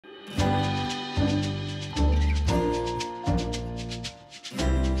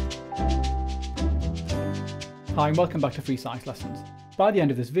Hi and welcome back to Free Science Lessons. By the end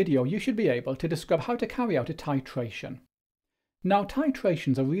of this video you should be able to describe how to carry out a titration. Now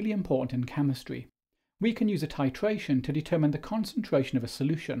titrations are really important in chemistry. We can use a titration to determine the concentration of a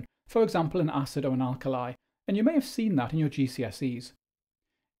solution, for example an acid or an alkali, and you may have seen that in your GCSEs.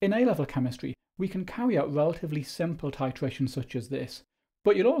 In A-level chemistry we can carry out relatively simple titrations such as this,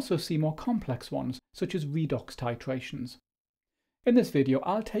 but you'll also see more complex ones such as redox titrations. In this video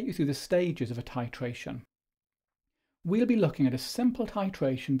I'll take you through the stages of a titration. We'll be looking at a simple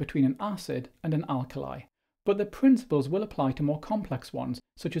titration between an acid and an alkali, but the principles will apply to more complex ones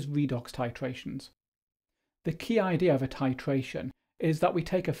such as redox titrations. The key idea of a titration is that we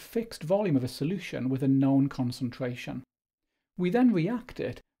take a fixed volume of a solution with a known concentration. We then react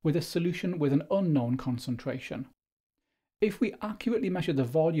it with a solution with an unknown concentration. If we accurately measure the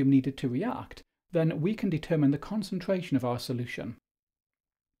volume needed to react, then we can determine the concentration of our solution.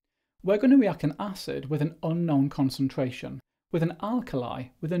 We're going to react an acid with an unknown concentration with an alkali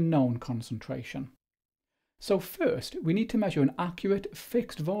with a known concentration. So first we need to measure an accurate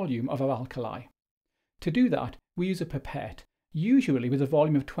fixed volume of our alkali. To do that we use a pipette, usually with a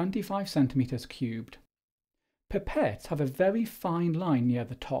volume of 25 centimeters cubed. Pipettes have a very fine line near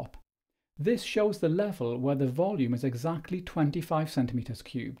the top. This shows the level where the volume is exactly 25 centimeters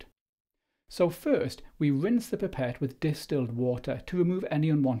cubed. So first we rinse the pipette with distilled water to remove any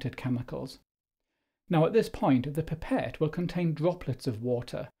unwanted chemicals. Now at this point the pipette will contain droplets of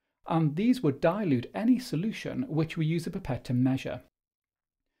water, and these would dilute any solution which we use the pipette to measure.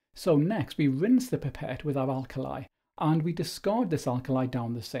 So next we rinse the pipette with our alkali, and we discard this alkali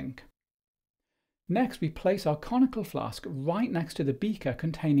down the sink. Next we place our conical flask right next to the beaker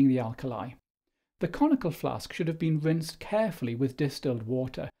containing the alkali. The conical flask should have been rinsed carefully with distilled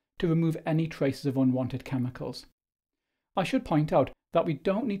water to remove any traces of unwanted chemicals. I should point out that we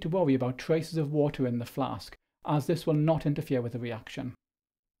don't need to worry about traces of water in the flask, as this will not interfere with the reaction.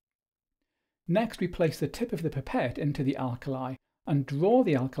 Next we place the tip of the pipette into the alkali and draw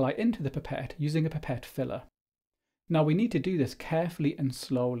the alkali into the pipette using a pipette filler. Now we need to do this carefully and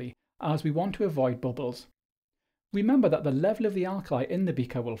slowly, as we want to avoid bubbles. Remember that the level of the alkali in the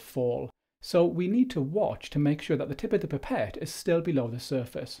beaker will fall, so we need to watch to make sure that the tip of the pipette is still below the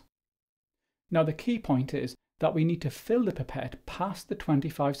surface. Now the key point is that we need to fill the pipette past the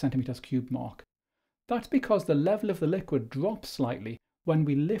 25 centimeters cubed mark. That's because the level of the liquid drops slightly when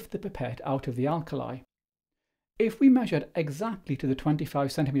we lift the pipette out of the alkali. If we measured exactly to the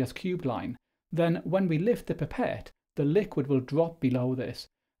 25 centimeters cubed line, then when we lift the pipette, the liquid will drop below this,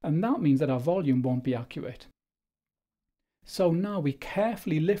 and that means that our volume won't be accurate. So now we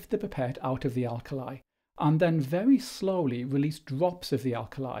carefully lift the pipette out of the alkali, and then very slowly release drops of the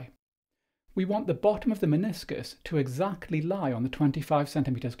alkali. We want the bottom of the meniscus to exactly lie on the 25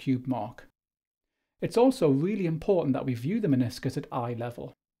 centimeters cubed mark. It's also really important that we view the meniscus at eye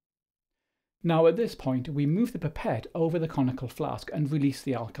level. Now at this point we move the pipette over the conical flask and release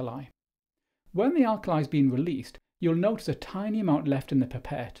the alkali. When the alkali is being released, you'll notice a tiny amount left in the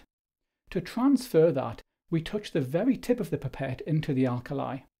pipette. To transfer that, we touch the very tip of the pipette into the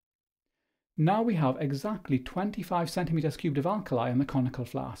alkali. Now we have exactly 25 centimeters cubed of alkali in the conical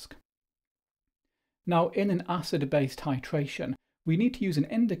flask. Now in an acid-base titration, we need to use an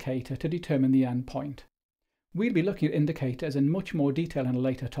indicator to determine the end point. We'll be looking at indicators in much more detail in a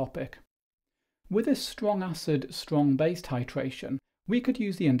later topic. With a strong acid, strong base titration, we could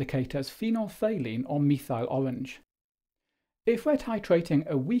use the indicators phenolphthalein or methyl orange. If we're titrating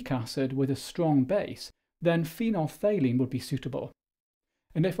a weak acid with a strong base, then phenolphthalein would be suitable.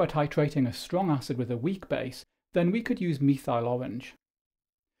 And if we're titrating a strong acid with a weak base, then we could use methyl orange.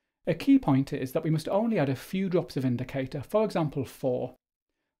 A key point is that we must only add a few drops of indicator, for example 4.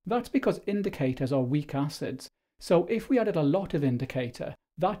 That's because indicators are weak acids, so if we added a lot of indicator,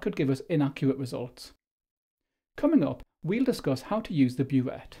 that could give us inaccurate results. Coming up, we'll discuss how to use the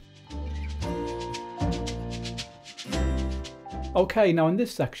burette. Okay, now in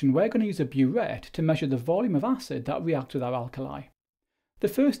this section we're going to use a burette to measure the volume of acid that reacts with our alkali. The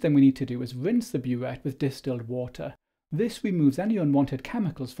first thing we need to do is rinse the burette with distilled water. This removes any unwanted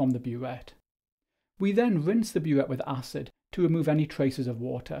chemicals from the burette. We then rinse the burette with acid to remove any traces of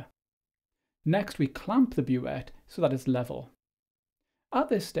water. Next we clamp the burette so that it's level. At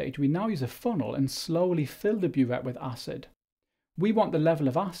this stage we now use a funnel and slowly fill the burette with acid. We want the level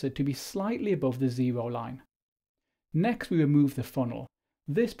of acid to be slightly above the 0 line. Next we remove the funnel.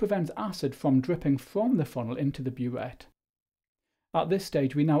 This prevents acid from dripping from the funnel into the burette. At this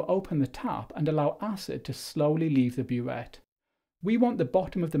stage we now open the tap and allow acid to slowly leave the burette. We want the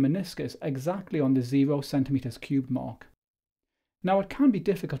bottom of the meniscus exactly on the 0 centimeters cubed mark. Now it can be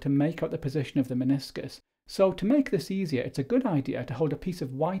difficult to make out the position of the meniscus, So to make this easier, it's a good idea to hold a piece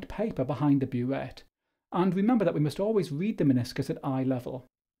of white paper behind the burette, and remember that we must always read the meniscus at eye level.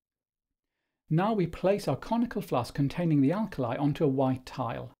 Now we place our conical flask containing the alkali onto a white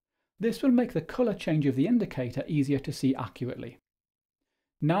tile. This will make the colour change of the indicator easier to see accurately.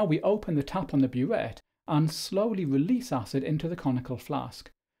 Now we open the tap on the burette and slowly release acid into the conical flask.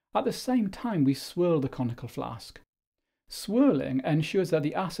 At the same time we swirl the conical flask. Swirling ensures that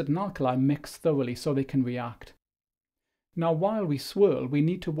the acid and alkali mix thoroughly so they can react. Now while we swirl, we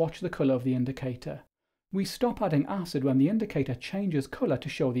need to watch the colour of the indicator. We stop adding acid when the indicator changes colour to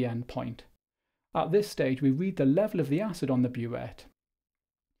show the end point. At this stage we read the level of the acid on the burette.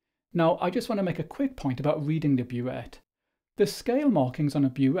 Now I just want to make a quick point about reading the burette. The scale markings on a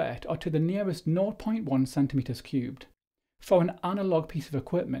burette are to the nearest 0.1 centimeters cubed. For an analog piece of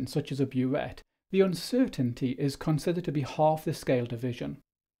equipment such as a burette, the uncertainty is considered to be half the scale division.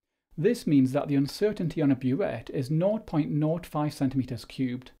 This means that the uncertainty on a burette is 0.05 centimeters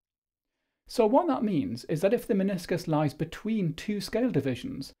cubed. So what that means is that if the meniscus lies between two scale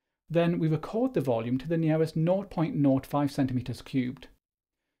divisions, then we record the volume to the nearest 0.05 centimeters cubed.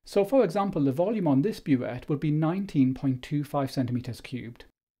 So for example, the volume on this burette would be 19.25 centimeters cubed.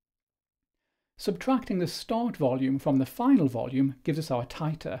 Subtracting the start volume from the final volume gives us our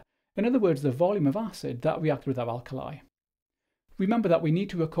titer, in other words the volume of acid that reacted with our alkali. Remember that we need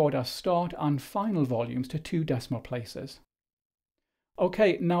to record our start and final volumes to 2 decimal places.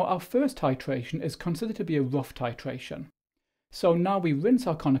 Okay, now our first titration is considered to be a rough titration. So now we rinse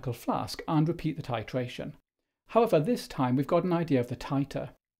our conical flask and repeat the titration. However, this time we've got an idea of the titer.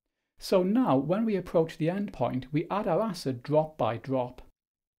 So now when we approach the end point, we add our acid drop by drop.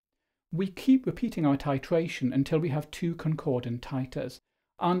 We keep repeating our titration until we have 2 concordant titers,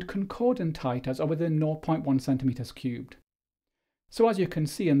 and concordant titers are within 0.1 centimeters cubed. So as you can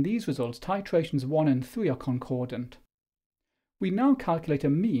see in these results, titrations 1 and 3 are concordant. We now calculate a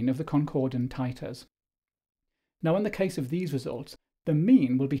mean of the concordant titers. Now in the case of these results, the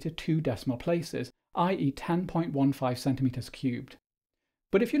mean will be to 2 decimal places, i.e. 10.15 centimeters cubed.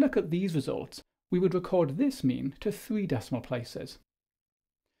 But if you look at these results, we would record this mean to 3 decimal places.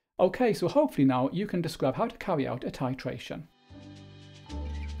 Okay, so hopefully now you can describe how to carry out a titration.